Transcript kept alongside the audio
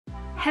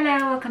Hello,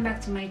 welcome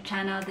back to my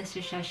channel. This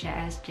is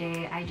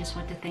SHASHASJ. I just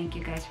want to thank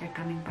you guys for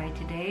coming by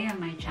today on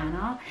my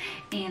channel,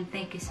 and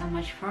thank you so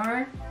much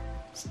for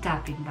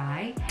stopping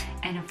by.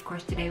 And of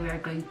course, today we are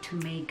going to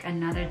make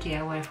another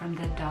DIY from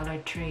the Dollar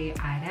Tree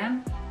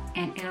item,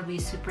 and it'll be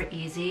super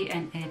easy.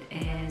 And it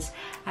is,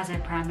 as I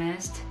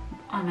promised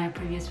on my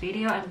previous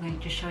video, I'm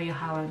going to show you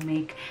how I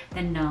make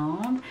the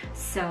gnome.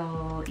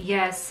 So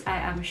yes, I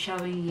am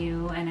showing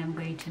you, and I'm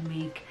going to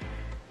make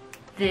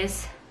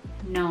this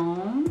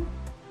gnome.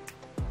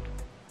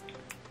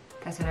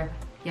 That's what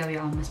yeah, we're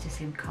almost the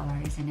same color,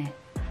 isn't it?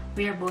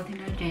 We are both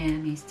in our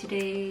jammies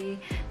today.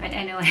 But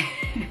anyway,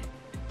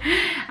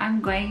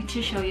 I'm going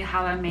to show you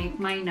how I make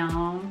my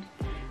gnome.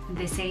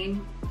 The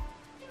same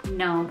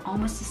gnome,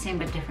 almost the same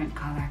but different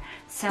color.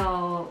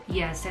 So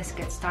yes, let's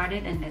get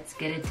started and let's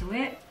get into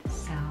it.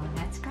 So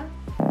let's go.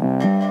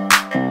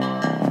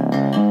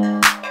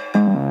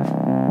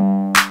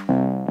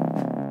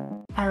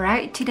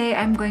 Alright, today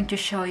I'm going to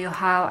show you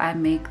how I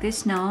make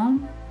this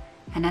gnome.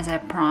 And as I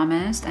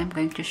promised, I'm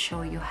going to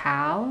show you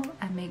how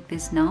I make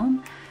this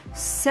gnome.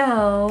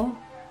 So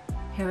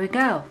here we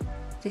go.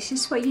 This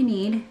is what you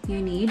need.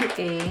 You need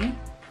I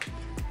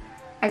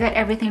got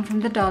everything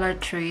from the Dollar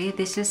Tree.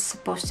 This is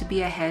supposed to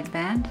be a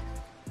headband.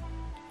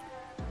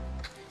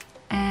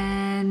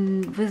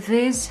 And with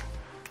this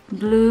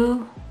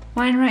blue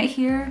one right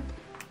here,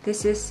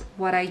 this is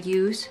what I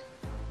use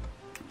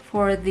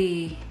for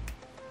the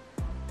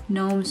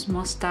gnome's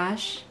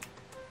mustache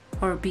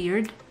or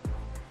beard.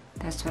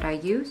 That's what I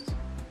use.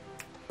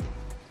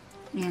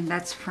 And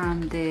that's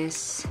from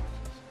this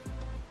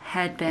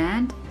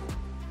headband.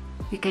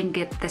 You can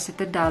get this at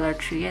the Dollar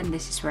Tree, and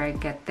this is where I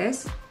get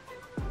this.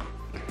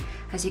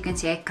 As you can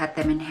see, I cut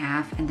them in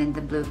half, and then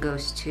the blue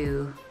goes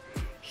to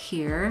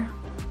here.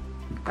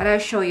 But I'll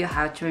show you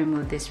how to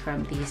remove this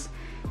from this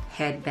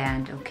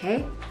headband,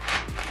 okay?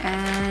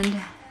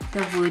 And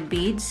the wood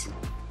beads.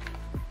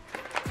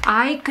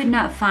 I could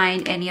not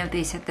find any of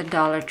these at the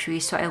Dollar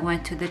Tree, so I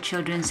went to the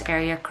children's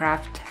area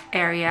craft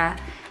area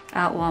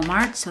at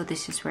Walmart. So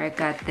this is where I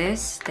got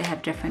this. They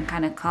have different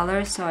kind of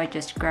colors, so I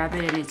just grab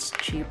it, and it's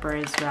cheaper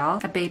as well.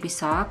 A baby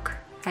sock.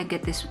 I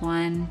get this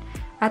one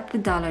at the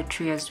Dollar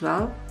Tree as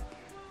well.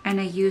 And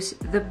I use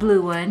the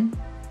blue one,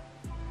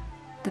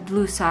 the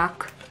blue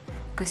sock,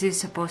 because it's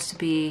supposed to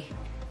be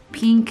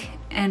pink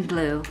and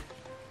blue.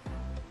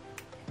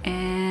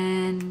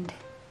 And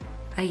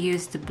I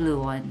use the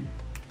blue one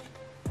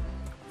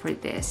for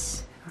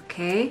this,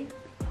 okay?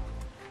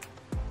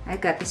 I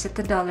got this at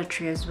the Dollar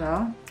Tree as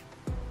well.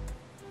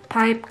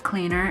 Pipe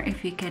cleaner,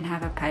 if you can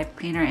have a pipe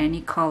cleaner,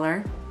 any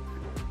color.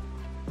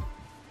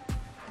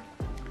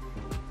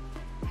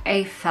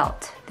 A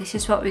felt. This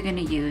is what we're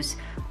gonna use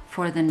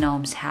for the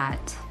gnome's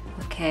hat,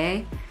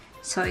 okay?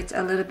 So it's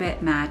a little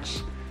bit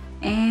matched.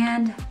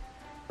 And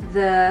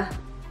the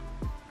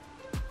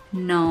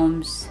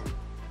gnome's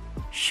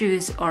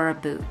shoes or a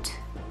boot,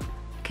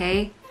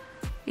 okay?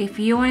 If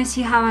you want to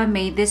see how I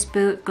made this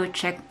boot, go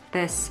check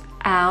this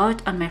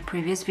out on my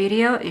previous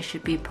video. It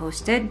should be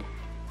posted.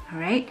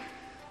 Alright,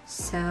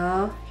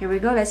 so here we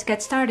go. Let's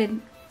get started.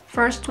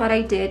 First, what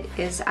I did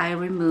is I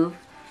removed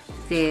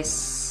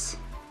this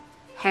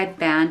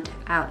headband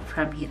out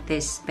from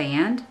this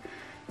band.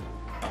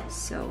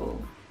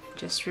 So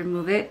just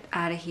remove it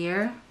out of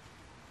here.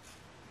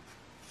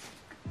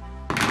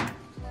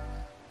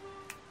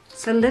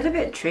 It's a little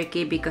bit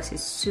tricky because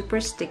it's super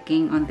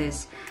sticking on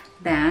this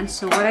band.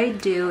 So what I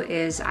do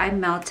is I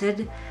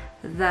melted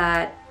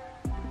that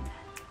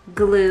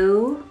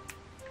glue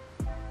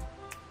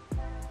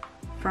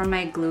from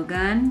my glue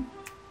gun.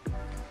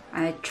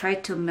 I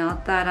tried to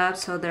melt that up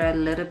so they're a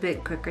little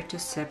bit quicker to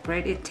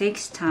separate. It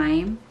takes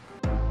time.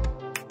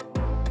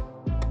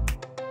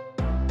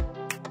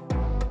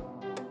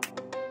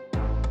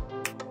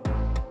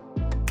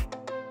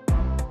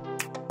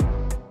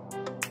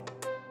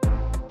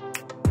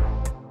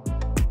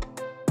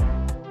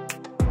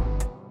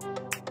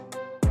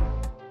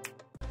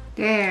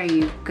 There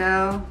you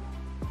go.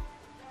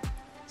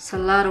 It's a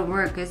lot of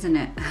work, isn't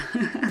it?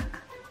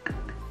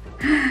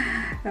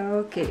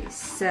 Okay,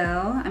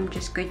 so I'm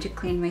just going to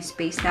clean my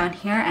space down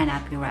here, and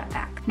I'll be right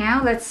back.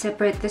 Now let's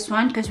separate this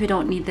one because we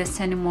don't need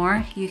this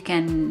anymore. You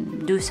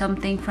can do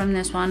something from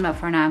this one, but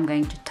for now I'm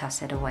going to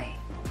toss it away.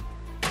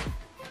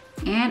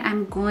 And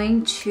I'm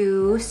going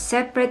to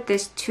separate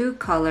this two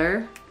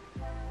color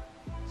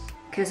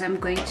because I'm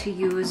going to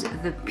use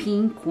the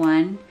pink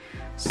one.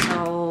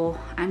 So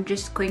I'm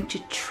just going to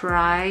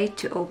try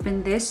to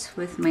open this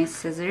with my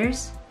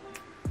scissors,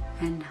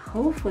 and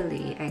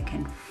hopefully I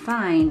can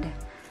find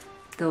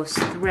those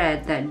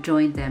threads that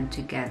join them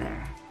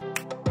together.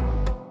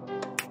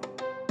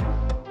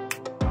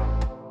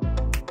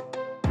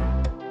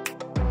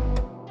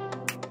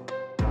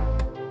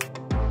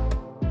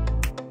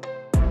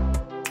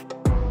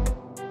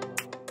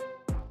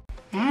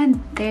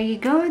 And there you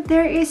go,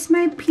 there is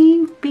my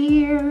pink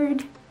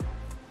beard.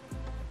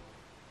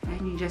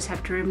 You just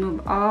have to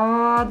remove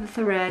all the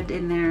thread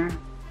in there.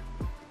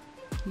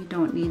 You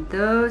don't need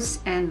those,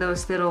 and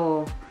those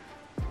little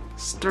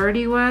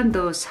sturdy one,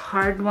 those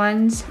hard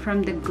ones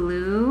from the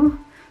glue.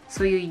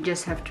 So you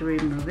just have to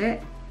remove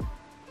it.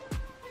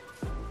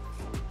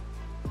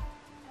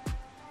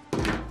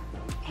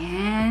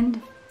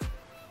 And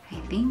I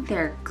think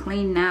they're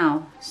clean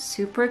now.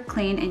 Super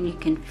clean, and you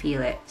can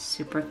feel it.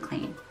 Super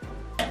clean.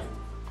 There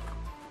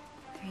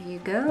you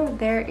go.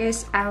 There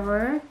is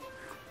our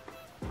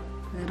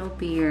little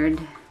beard.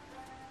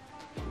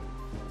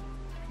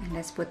 And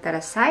let's put that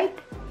aside.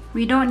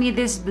 We don't need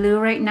this blue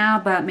right now,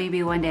 but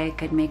maybe one day I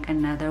could make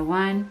another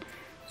one.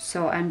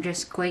 So I'm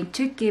just going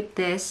to keep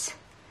this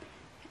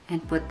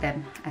and put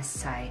them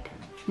aside.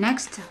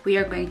 Next, we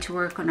are going to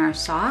work on our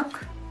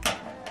sock.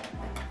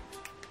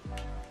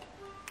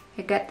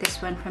 I got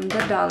this one from the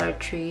Dollar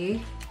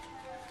Tree.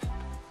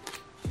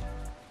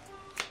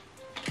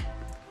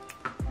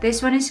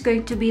 This one is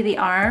going to be the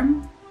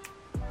arm,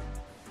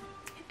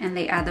 and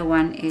the other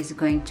one is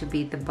going to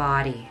be the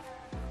body.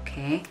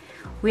 Okay,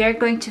 we are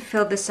going to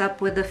fill this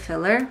up with a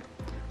filler.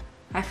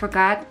 I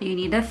forgot, you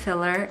need a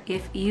filler.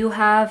 If you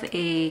have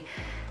a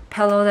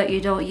pillow that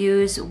you don't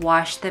use,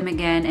 wash them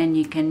again, and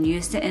you can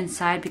use the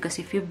inside, because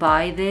if you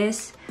buy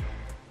this,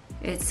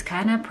 it's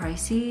kind of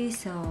pricey,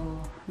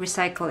 so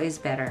recycle is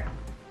better.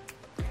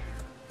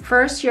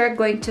 First, you're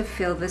going to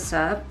fill this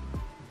up.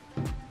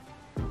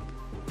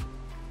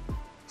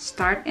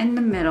 Start in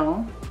the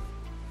middle.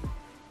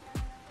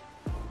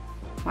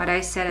 What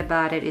I said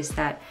about it is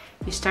that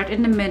you start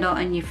in the middle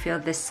and you fill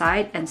the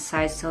side and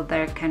side, so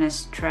they're kind of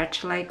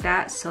stretched like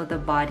that, so the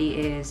body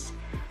is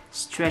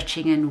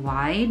stretching and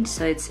wide,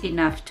 so it's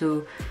enough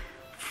to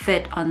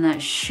fit on the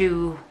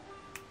shoe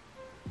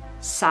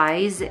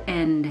size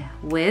and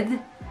width.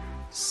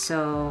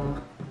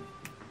 So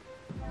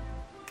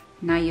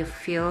now you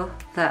feel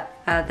the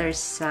other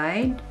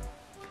side.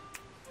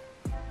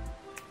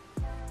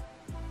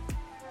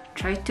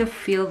 Try to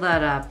feel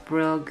that up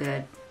real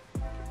good.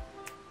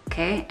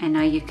 Okay, and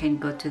now you can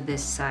go to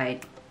this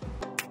side.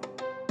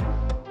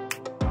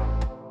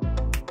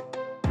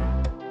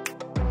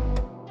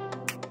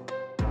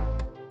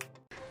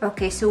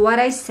 Okay, so what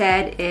I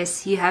said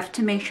is you have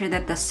to make sure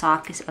that the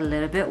sock is a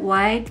little bit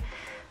wide,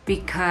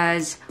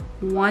 because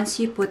once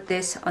you put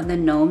this on the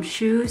gnome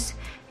shoes,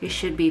 it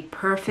should be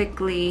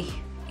perfectly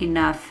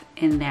enough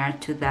in there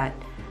to that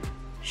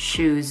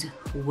shoes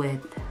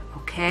width.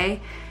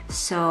 Okay,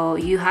 so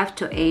you have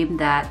to aim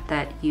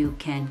that you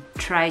can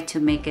try to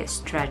make it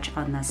stretch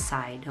on the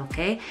side.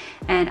 Okay,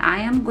 and I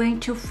am going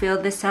to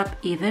fill this up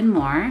even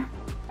more.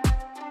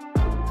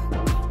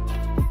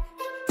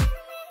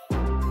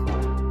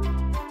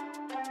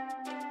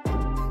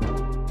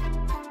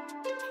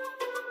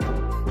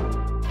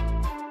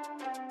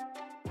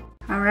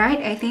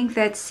 Alright, I think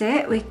that's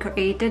it. We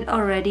created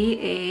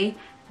already a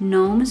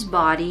gnome's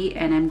body,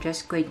 and I'm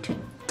just going to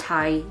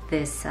tie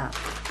this up.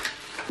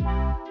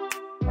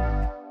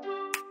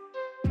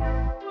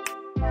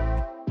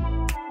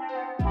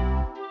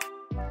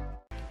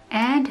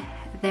 And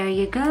there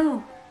you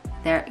go.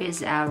 There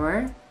is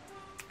our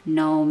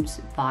gnome's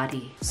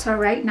body. So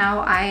right now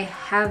I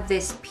have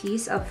this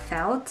piece of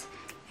felt,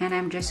 and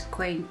I'm just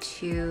going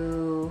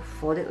to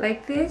fold it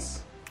like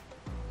this.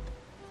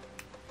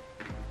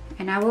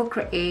 And I will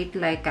create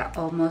like a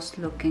almost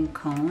looking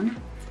cone.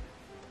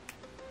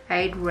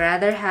 I'd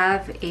rather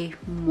have a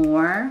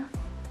more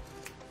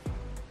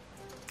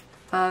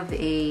of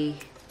a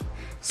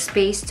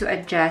space to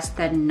adjust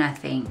than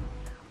nothing.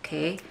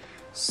 Okay,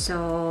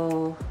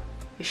 so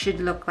it should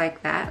look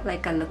like that,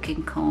 like a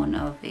looking cone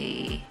of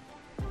a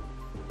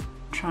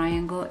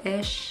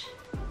triangle-ish.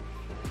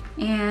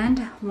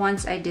 And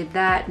once I did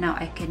that, now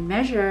I can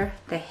measure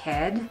the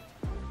head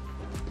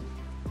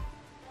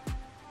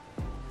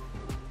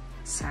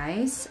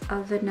size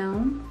of the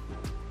gnome.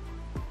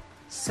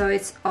 So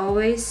it's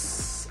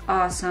always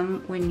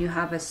awesome when you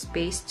have a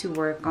space to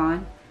work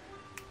on,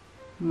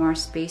 more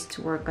space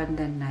to work on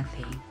than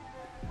nothing.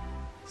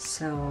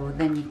 So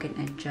then you can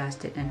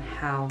adjust it and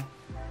how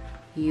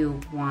you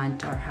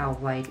want, or how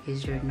wide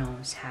is your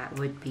gnome's hat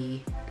would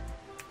be.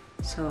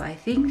 So I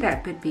think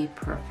that could be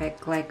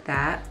perfect like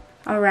that.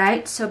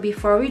 Alright, so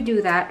before we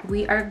do that,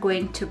 we are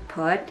going to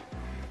put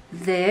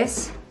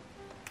this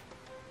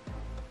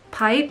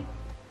pipe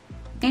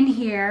in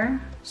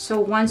here. So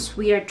once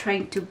we are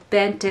trying to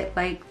bend it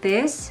like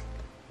this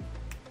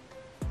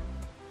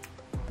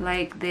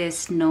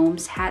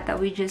gnome's hat that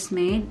we just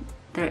made,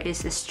 there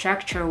is a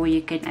structure where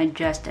you can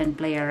adjust and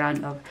play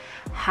around of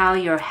how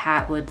your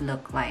hat would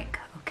look like.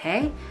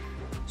 Okay,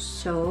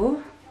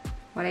 so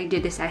what I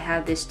did is I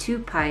have these two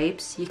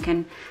pipes. You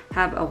can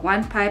have a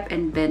one pipe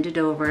and bend it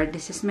over.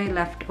 This is my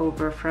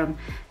leftover from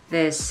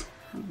this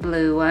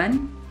blue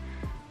one.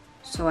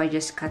 So I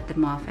just cut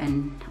them off,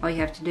 and all you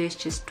have to do is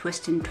just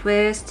twist and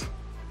twist.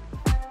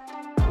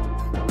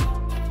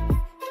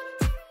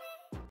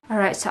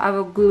 Alright, so I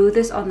will glue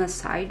this on the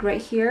side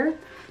right here.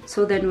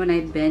 So then when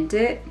I bend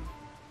it,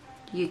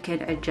 you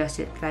can adjust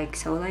it like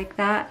so, like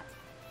that.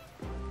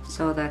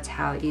 So that's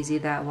how easy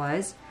that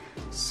was.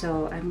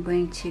 So I'm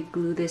going to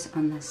glue this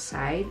on the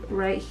side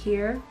right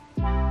here.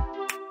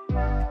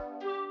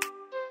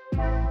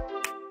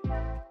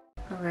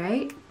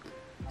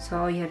 So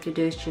all you have to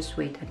do is just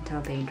wait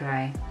until they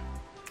dry.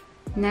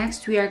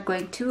 Next, we are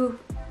going to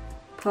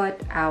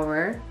put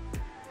our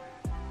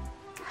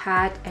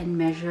hat and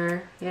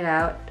measure it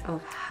out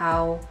of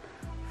how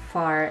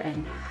far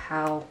and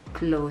how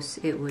close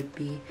it would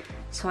be.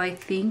 So I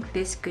think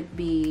this could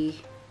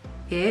be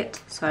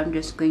it. So I'm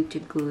just going to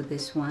glue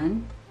this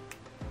one.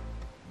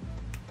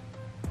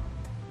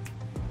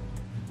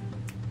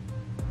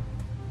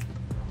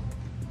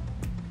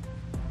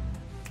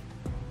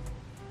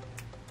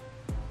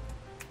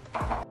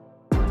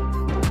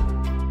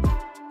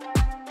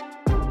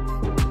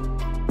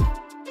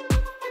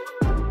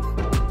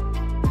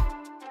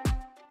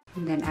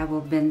 And then I will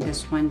bend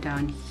this one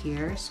down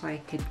here so I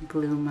can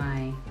glue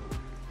my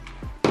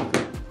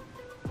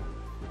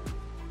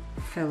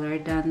filler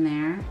down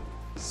there.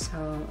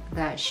 So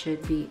that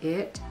should be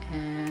it,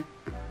 and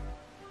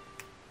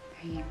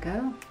there you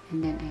go.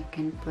 And then I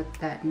can put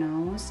that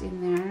nose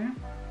in there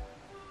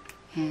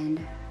and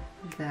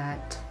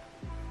that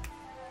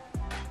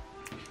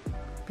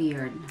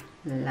beard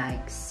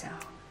like so.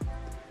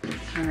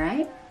 All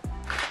right,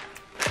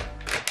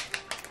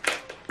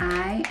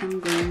 I am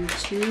going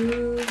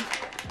to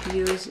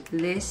use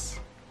this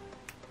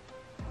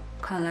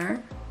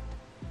color,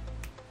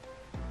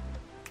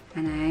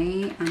 and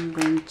I am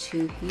going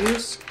to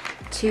use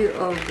 2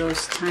 of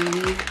those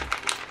tiny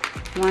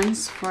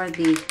ones for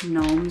the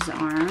gnome's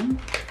arm,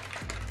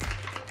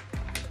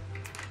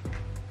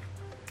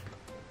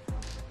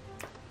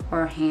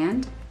 or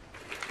hand.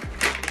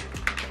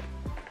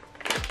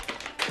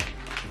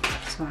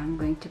 So I'm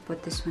going to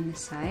put this one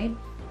aside,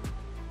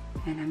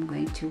 and I'm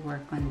going to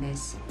work on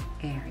this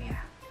area.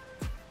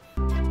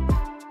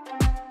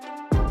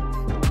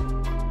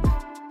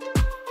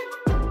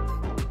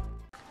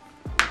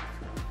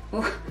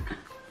 Oh.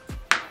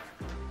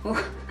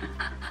 Oh.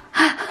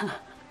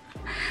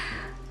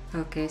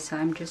 Okay, so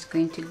I'm just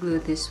going to glue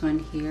this one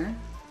here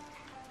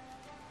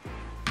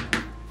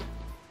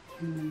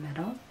in the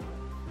middle.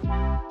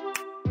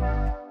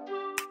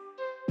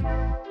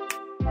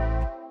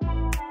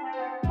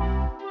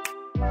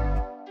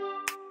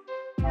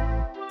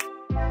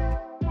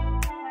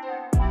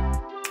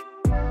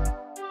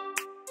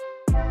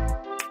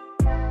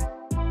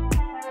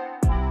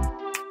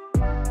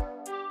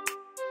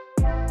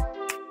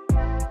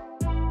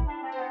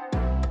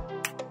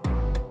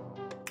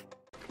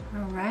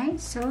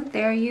 So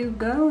there you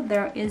go,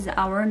 there is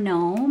our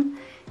gnome.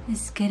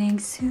 It's getting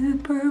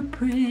super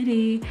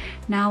pretty.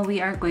 Now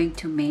we are going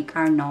to make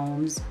our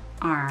gnome's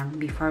arm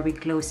before we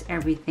close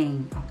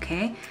everything,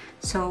 okay?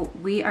 So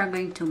we are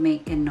going to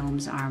make a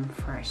gnome's arm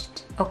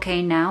first.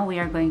 Okay, now we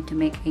are going to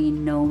make a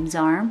gnome's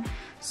arm.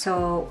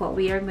 So what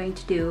we are going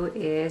to do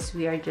is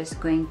we are just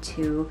going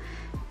to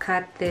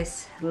cut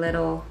this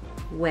little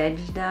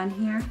wedge down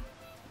here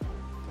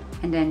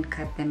and then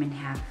cut them in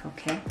half,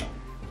 okay?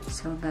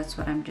 So that's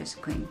what I'm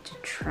just going to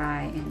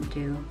try and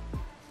do.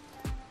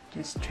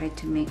 Just try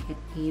to make it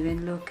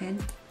even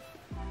looking.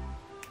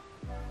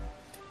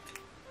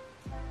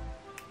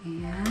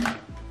 And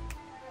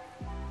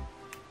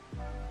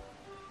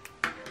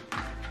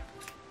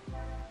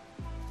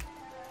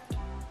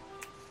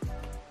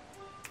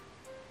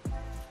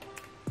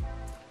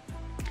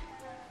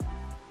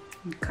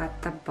cut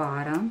the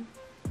bottom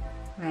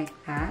like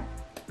that.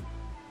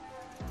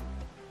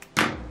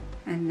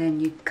 And then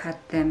you cut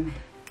them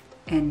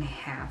in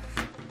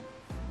half,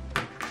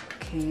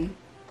 okay?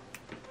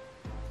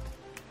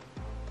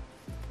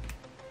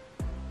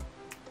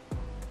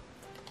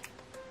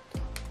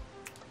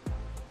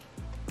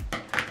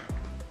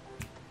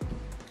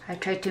 I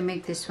tried to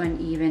make this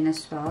one even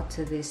as well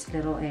to this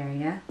little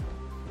area,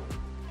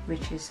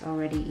 which is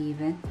already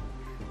even.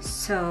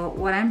 So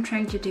what I'm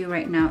trying to do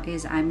right now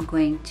is I'm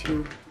going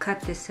to cut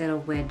this little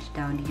wedge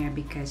down here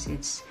because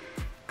it's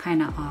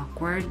kind of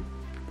awkward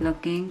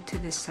looking to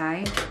the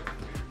side.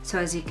 So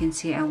as you can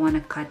see, I want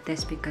to cut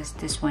this because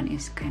this one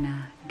is kind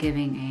of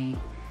giving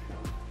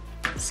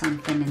a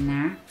something in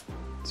there.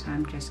 So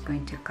I'm just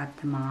going to cut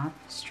them off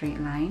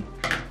straight line.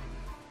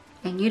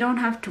 And you don't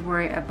have to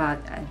worry about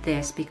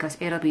this because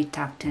it'll be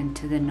tucked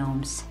into the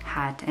gnome's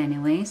hat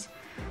anyways.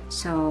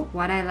 So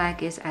what I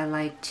like is I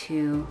like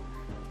to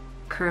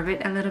curve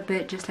it a little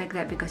bit just like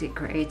that because it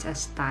creates a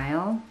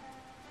style.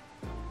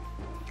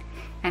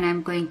 And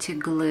I'm going to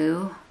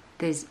glue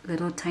these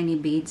little tiny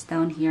beads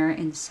down here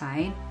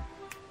inside.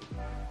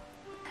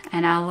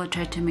 And I will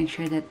try to make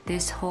sure that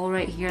this hole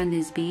right here in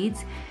these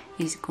beads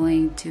is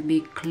going to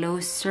be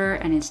closer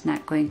and it's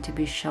not going to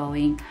be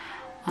showing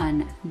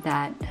on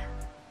that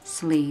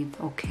sleeve,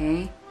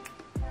 okay?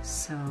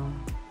 So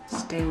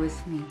stay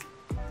with me.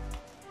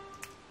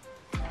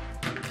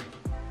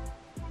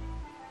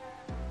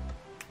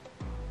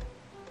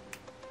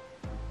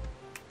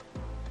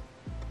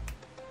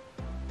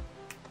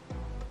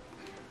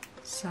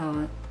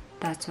 So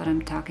that's what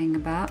I'm talking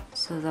about.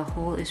 So the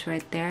hole is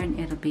right there and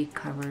it'll be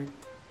covered.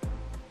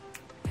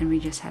 And we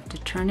just have to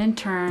turn and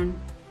turn.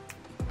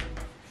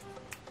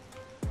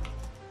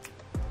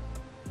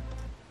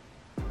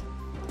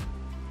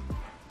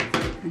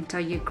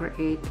 Until you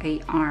create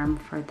an arm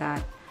for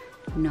that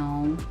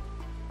gnome.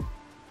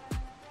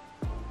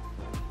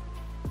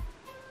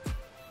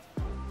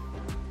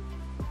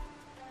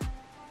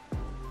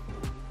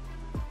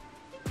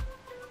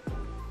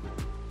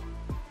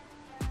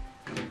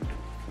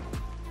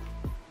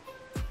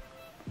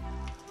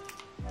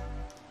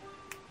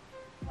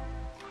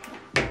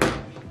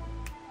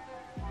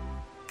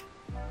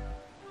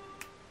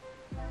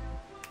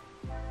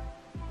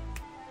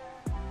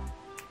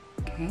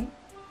 Okay,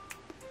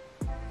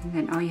 and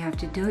then all you have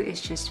to do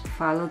is just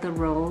follow the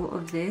roll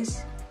of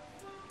this.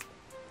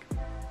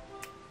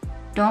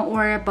 Don't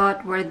worry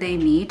about where they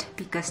meet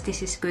because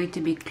this is going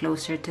to be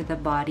closer to the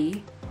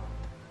body.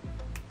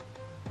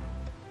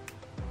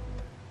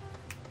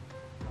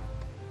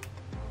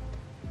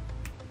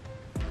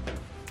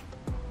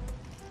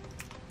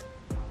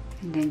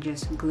 And then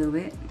just glue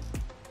it.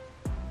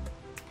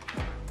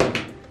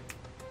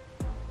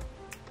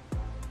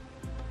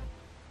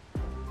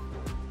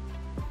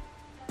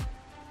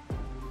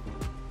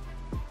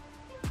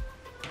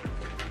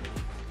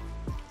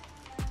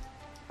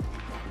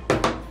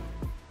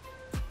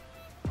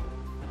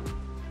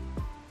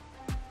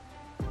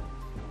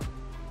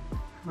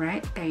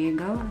 Right, there you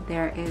go.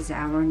 There is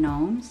our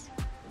gnomes.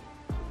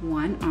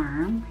 One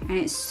arm, and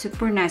it's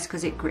super nice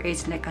because it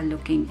creates like a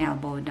looking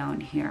elbow down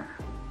here.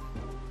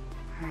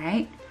 All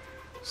right,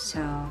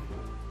 so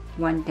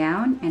one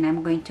down, and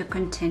I'm going to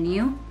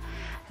continue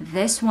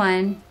this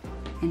one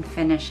and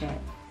finish it.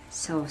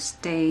 So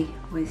stay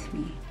with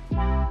me.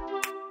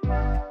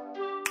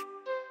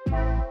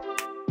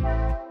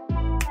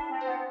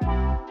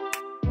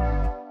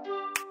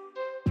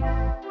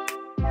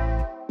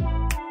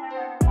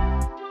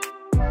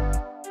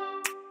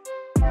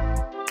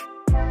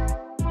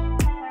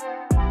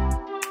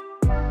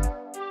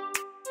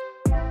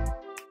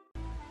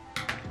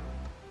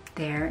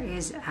 There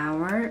is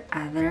our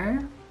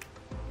other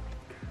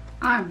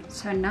arm.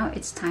 So now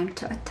it's time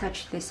to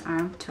attach this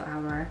arm to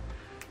our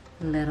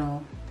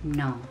little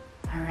gnome.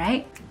 All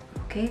right,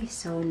 okay,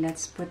 so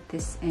let's put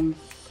this in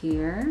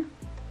here.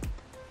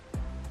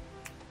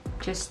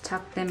 Just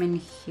tuck them in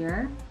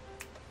here,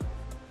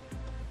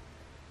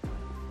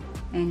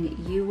 and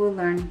you will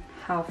learn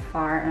how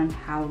far and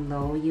how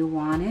low you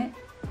want it.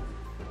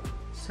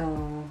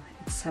 So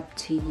it's up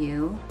to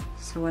you.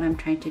 So what I'm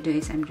trying to do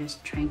is I'm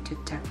just trying to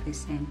tuck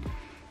this in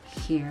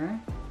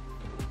here.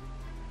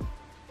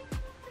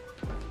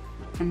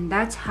 And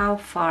that's how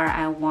far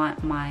I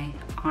want my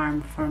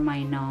arm for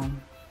my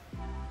gnome.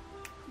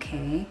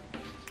 Okay.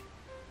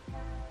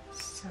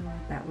 So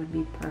that would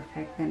be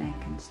perfect. Then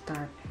I can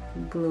start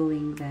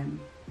gluing them.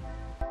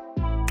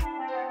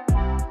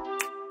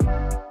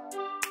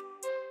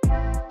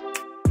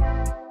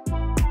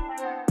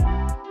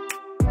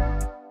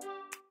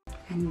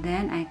 And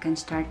then I can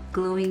start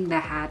gluing the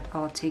hat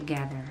all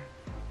together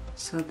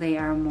so they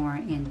are more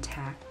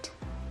intact.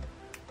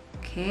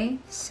 Okay,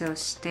 so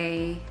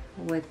stay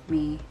with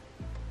me.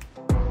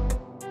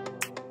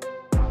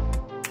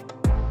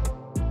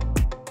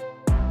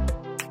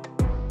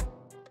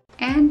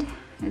 And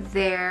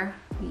there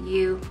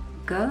you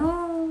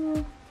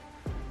go.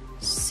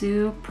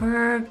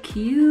 Super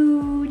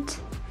cute.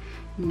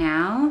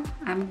 Now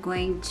I'm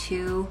going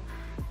to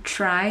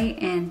try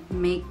and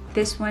make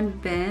this one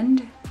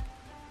bend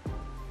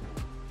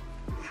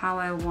how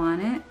I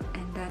want it,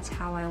 and that's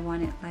how I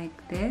want it,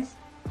 like this.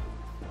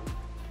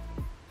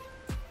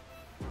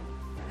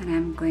 And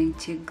I'm going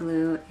to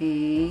glue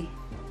a,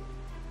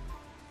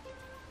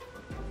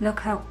 look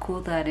how cool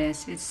that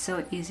is. It's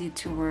so easy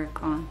to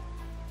work on.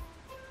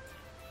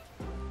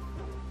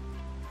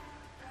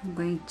 I'm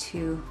going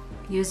to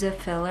use a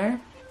filler,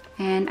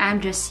 and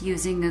I'm just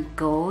using a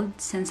gold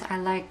since I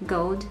like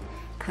gold,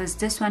 because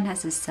this one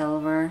has a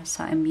silver,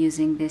 so I'm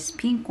using this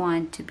pink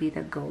one to be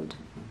the gold.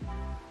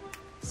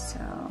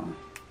 So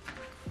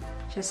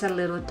just a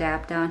little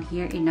dab down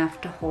here,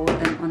 enough to hold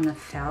them on the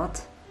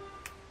felt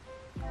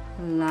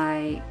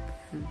like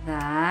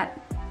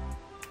that,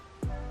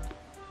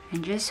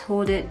 and just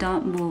hold it,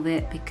 don't move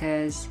it,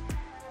 because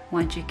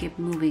once you keep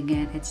moving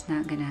it, it's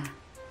not gonna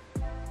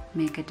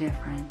make a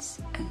difference.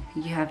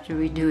 You have to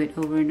redo it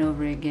over and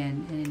over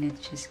again, and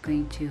it's just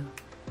going to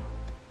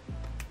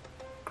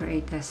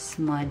create a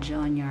smudge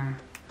on your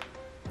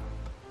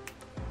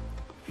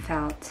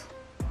felt.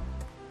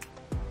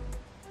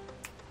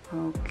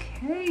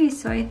 Okay,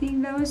 so I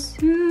think that was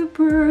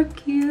super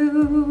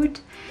cute.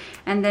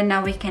 And then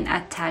now we can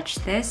attach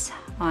this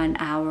on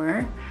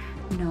our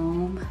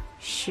gnome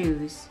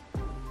shoes.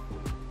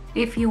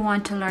 If you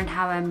want to learn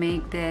how I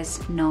make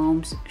this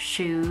gnome's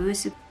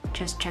shoes,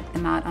 just check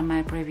them out on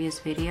my previous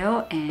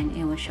video, and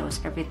it will show us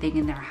everything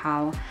in there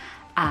how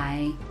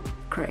I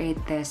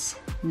create this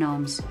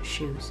gnome's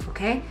shoes.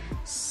 Okay,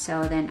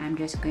 so then I'm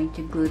just going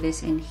to glue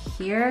this in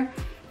here.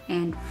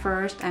 And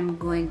first I'm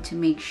going to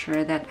make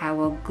sure that I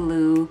will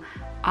glue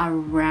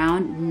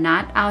around,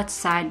 not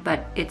outside,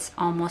 but it's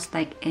almost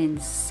like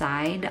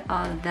inside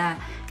of the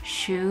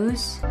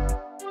shoes.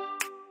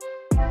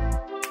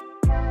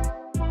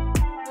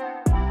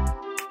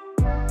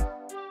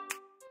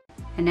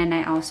 And then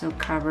I also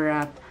cover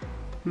up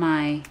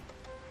my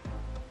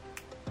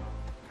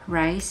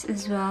rice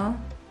as well.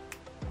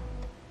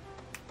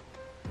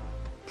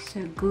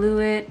 So glue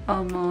it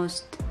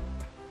almost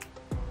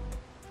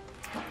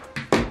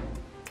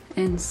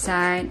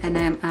inside, and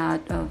I'm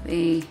out of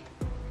a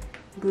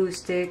glue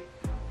stick.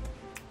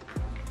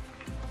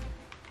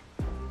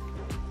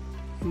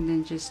 And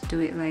then just do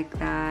it like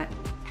that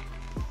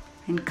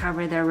and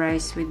cover the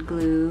rice with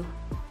glue.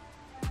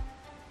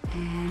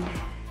 And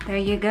there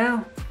you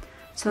go.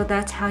 So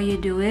that's how you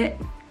do it,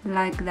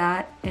 like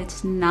that.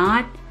 It's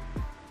not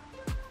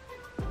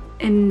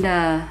in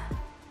the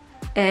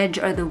edge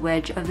or the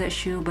wedge of the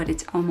shoe, but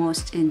it's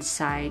almost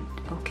inside,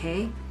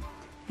 okay?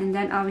 And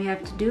then all we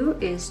have to do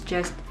is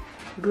just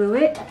glue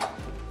it,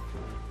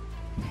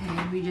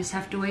 and we just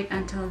have to wait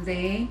until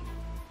they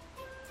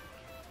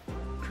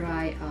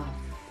dry off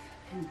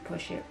and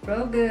push it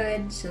real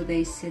good so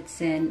they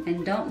sits in,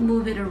 and don't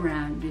move it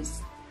around,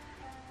 just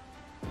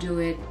do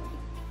it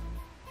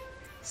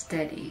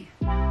steady.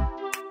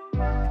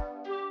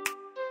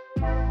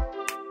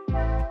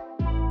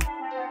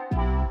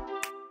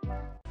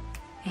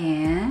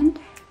 And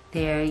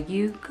there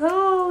you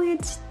go,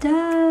 it's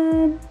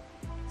done.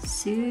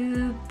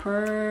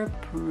 Super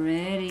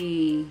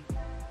pretty,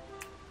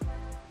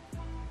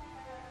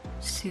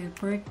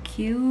 super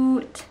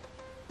cute.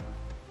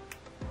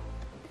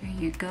 There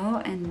you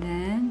go. And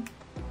then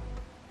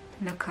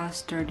look how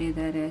sturdy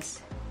that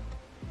is.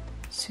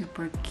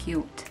 Super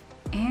cute.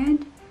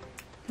 And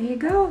there you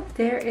go,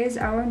 there is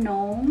our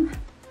gnome,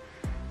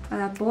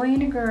 a boy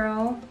and a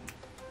girl.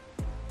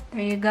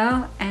 There you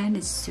go, and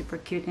it's super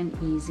cute and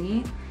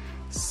easy.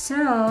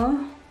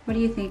 So what do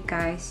you think,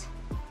 guys?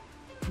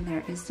 And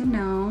there is the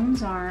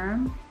gnome's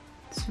arm,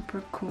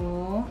 super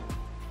cool.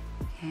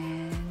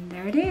 And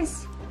there it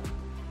is.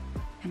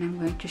 And I'm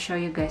going to show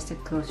you guys a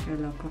closer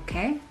look,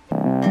 okay?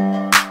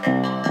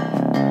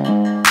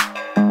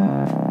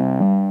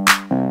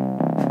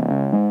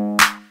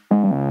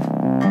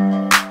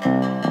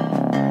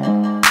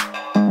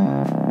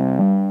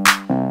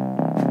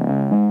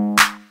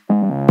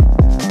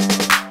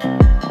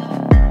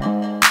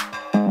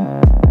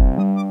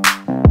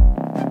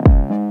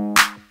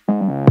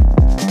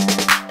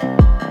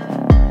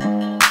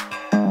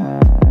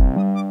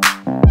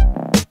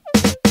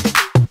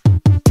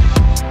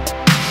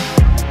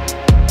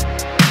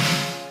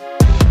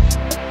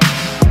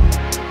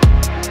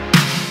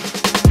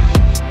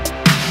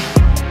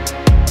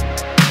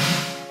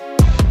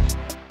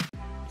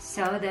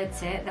 So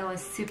that's it. That was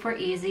super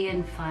easy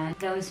and fun.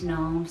 Those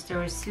gnomes, they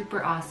were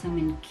super awesome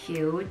and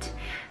cute.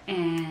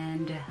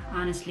 And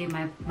honestly,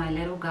 my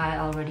little guy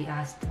already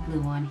asked the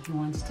blue one. He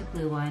wants the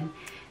blue one.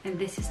 And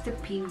this is the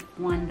pink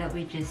one that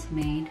we just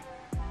made.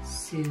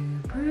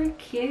 Super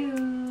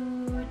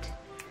cute.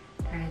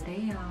 There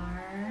they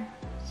are.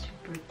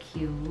 Super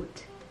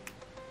cute.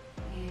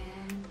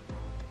 And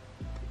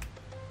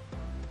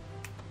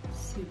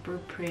super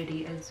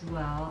pretty as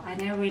well,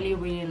 and I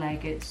really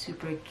like it.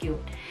 Super cute.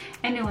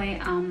 Anyway,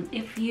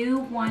 if you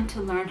want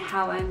to learn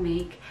how I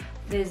make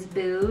these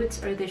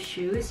boots or the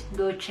shoes,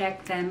 go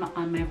check them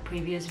on my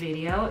previous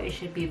video. It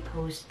should be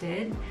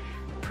posted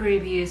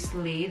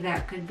previously.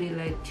 That could be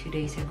like 2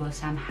 days ago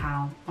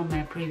somehow on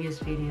my previous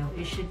video.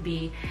 It should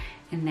be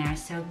in there,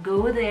 so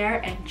go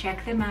there and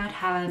check them out,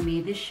 how I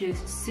made the shoes.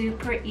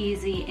 Super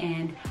easy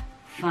and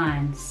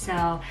fun.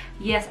 So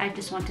yes, I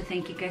just want to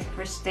thank you guys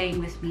for staying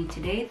with me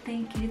today.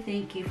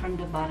 Thank you from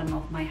the bottom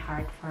of my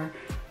heart for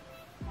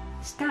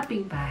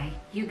stopping by.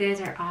 You guys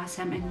are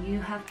awesome, and you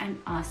have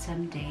an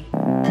awesome day.